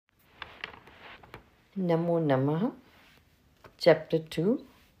Namo Namaha, Chapter 2,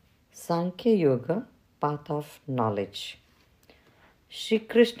 Sankhya Yoga, Path of Knowledge. Shri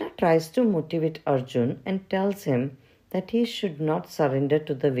Krishna tries to motivate Arjun and tells him that he should not surrender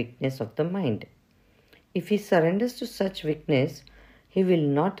to the weakness of the mind. If he surrenders to such weakness, he will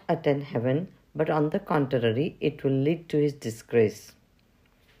not attain heaven, but on the contrary, it will lead to his disgrace.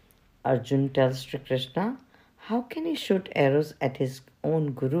 Arjun tells Shri Krishna, how can he shoot arrows at his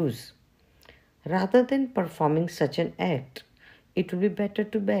own gurus? Rather than performing such an act, it would be better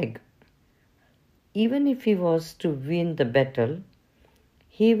to beg. Even if he was to win the battle,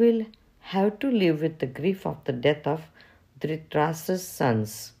 he will have to live with the grief of the death of Dhritarashtra's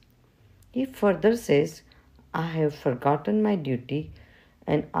sons. He further says, I have forgotten my duty,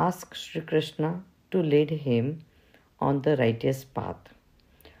 and asks Sri Krishna to lead him on the righteous path.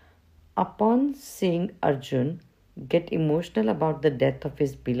 Upon seeing Arjun get emotional about the death of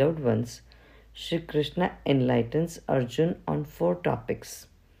his beloved ones, Sri Krishna enlightens Arjun on 4 topics: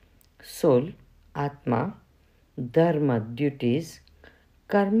 soul, Atma, Dharma, duties,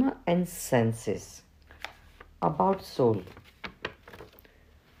 Karma, and senses. About soul,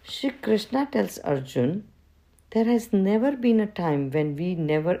 Sri Krishna tells Arjun, there has never been a time when we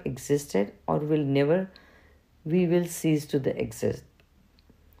never existed or we will cease to exist.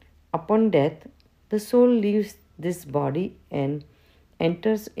 Upon death, the soul leaves this body and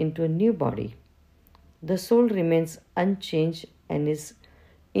enters into a new body. The soul remains unchanged and is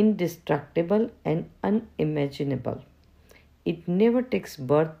indestructible and unimaginable. It never takes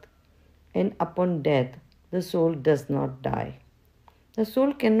birth, and upon death, the soul does not die. The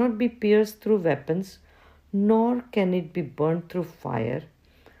soul cannot be pierced through weapons, nor can it be burnt through fire,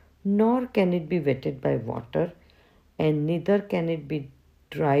 nor can it be wetted by water, and neither can it be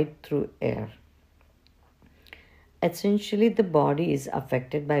dried through air. Essentially, the body is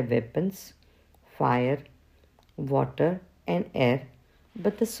affected by weapons, fire, water, and air,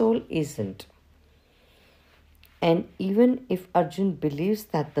 but the soul isn't. And even if Arjun believes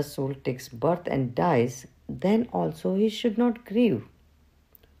that the soul takes birth and dies, then also he should not grieve.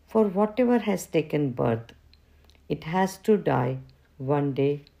 For whatever has taken birth, it has to die one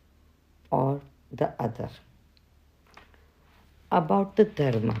day or the other. About the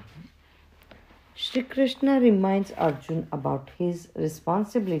Dharma, Shri Krishna reminds Arjun about his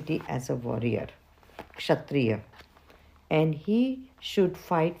responsibility as a warrior, Kshatriya, and he should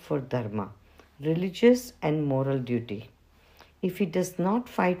fight for Dharma, religious and moral duty. If he does not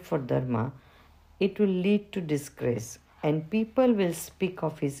fight for Dharma, it will lead to disgrace, and people will speak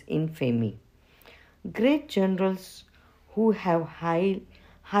of his infamy. Great generals who have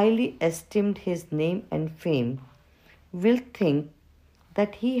highly esteemed his name and fame will think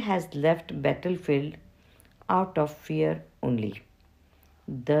that he has left battlefield out of fear only.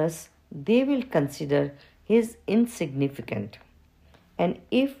 Thus, they will consider he is insignificant. And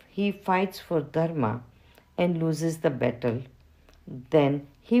if he fights for Dharma and loses the battle, then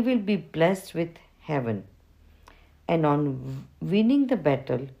he will be blessed with heaven. And on winning the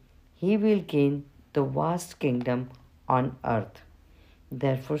battle, he will gain the vast kingdom on earth.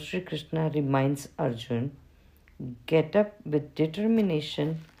 Therefore, Sri Krishna reminds Arjun, get up with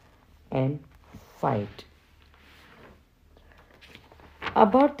determination and fight.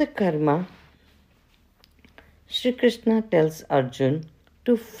 About the karma, Sri Krishna tells Arjun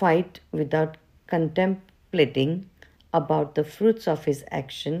to fight without contemplating about the fruits of his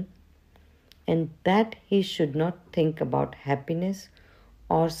action, and that he should not think about happiness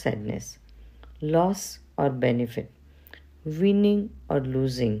or sadness, loss or benefit, winning or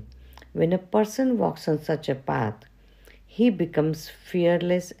losing. When a person walks on such a path, he becomes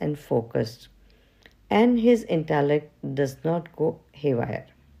fearless and focused, and his intellect does not go haywire.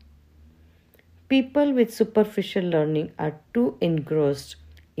 People with superficial learning are too engrossed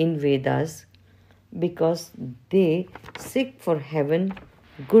in Vedas because they seek for heaven,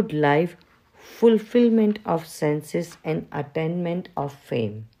 good life, fulfillment of senses, and attainment of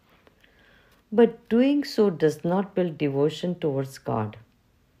fame. But doing so does not build devotion towards God.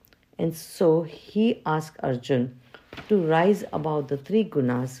 And so he asks Arjun to rise above the 3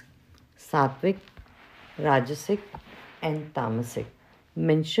 gunas, sattvic, rajasic, and tamasic,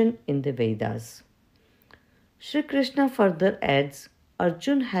 mentioned in the Vedas. Sri Krishna further adds,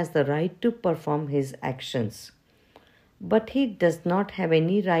 Arjun has the right to perform his actions, but he does not have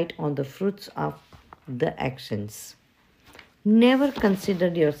any right on the fruits of the actions. Never consider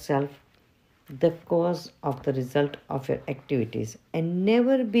yourself the cause of the result of your activities, and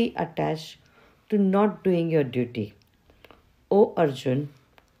never be attached to not doing your duty. O Arjun,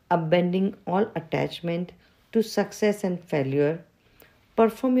 abandoning all attachment to success and failure,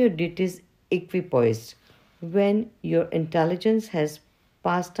 perform your duties equipoised, when your intelligence has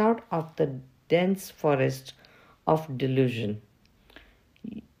passed out of the dense forest of delusion,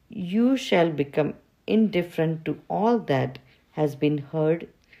 you shall become indifferent to all that has been heard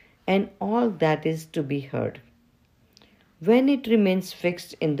and all that is to be heard. When it remains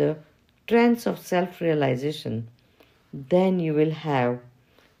fixed in the trance of self realization, then you will have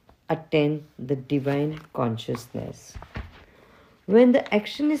attained the divine consciousness. When the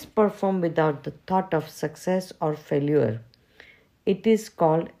action is performed without the thought of success or failure, it is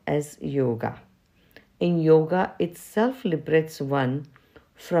called as yoga. In yoga, it self liberates one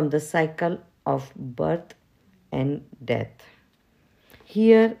from the cycle of birth and death.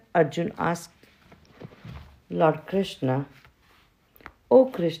 Here, Arjun asked Lord Krishna, O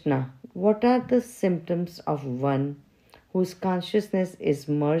Krishna, what are the symptoms of one whose consciousness is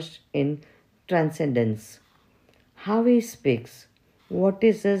merged in transcendence? How he speaks, what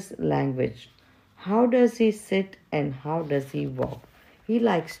is his language, how does he sit and how does he walk? He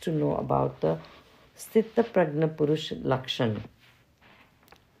likes to know about the Sthita Prajna Purush Lakshan.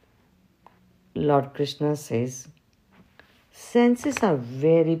 Lord Krishna says, senses are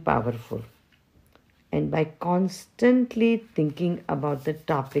very powerful, and by constantly thinking about the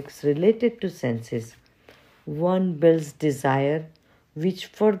topics related to senses, one builds desire which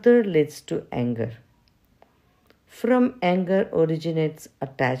further leads to anger. From anger originates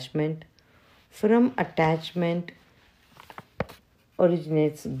attachment. From attachment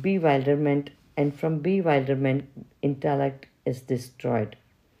originates bewilderment, and from bewilderment, intellect is destroyed.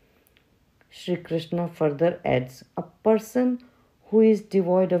 Sri Krishna further adds, a person who is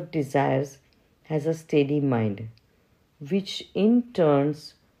devoid of desires has a steady mind, which in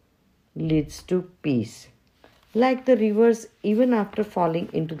turns leads to peace. Like the rivers, even after falling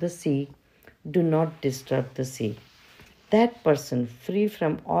into the sea, do not disturb the sea. That person, free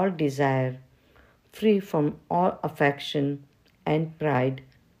from all desire, free from all affection and pride,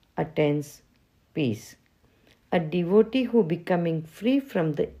 attains peace. A devotee who, becoming free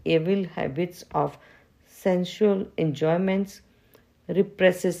from the evil habits of sensual enjoyments,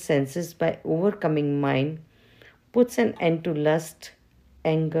 represses senses by overcoming mind, puts an end to lust,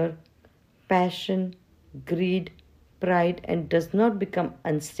 anger, passion, greed, pride, and does not become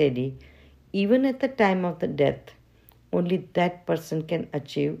unsteady, even at the time of the death, only that person can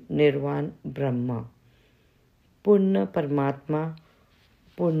achieve Nirvana Brahma, Purna Paramatma,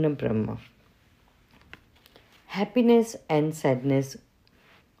 Purna Brahma. Happiness and sadness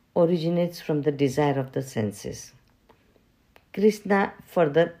originates from the desire of the senses. Krishna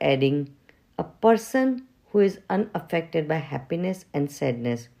further adding, a person who is unaffected by happiness and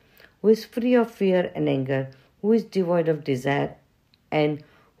sadness, who is free of fear and anger, who is devoid of desire and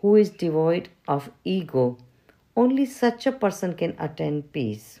who is devoid of ego, only such a person can attain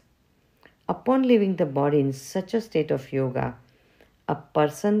peace. Upon leaving the body in such a state of yoga, a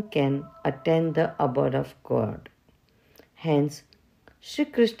person can attain the abode of God. Hence, Sri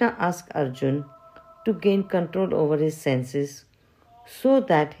Krishna asked Arjun to gain control over his senses so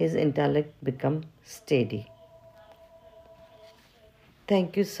that his intellect become steady.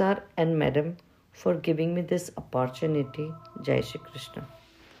 Thank you, sir and madam, for giving me this opportunity. Jai Shri Krishna.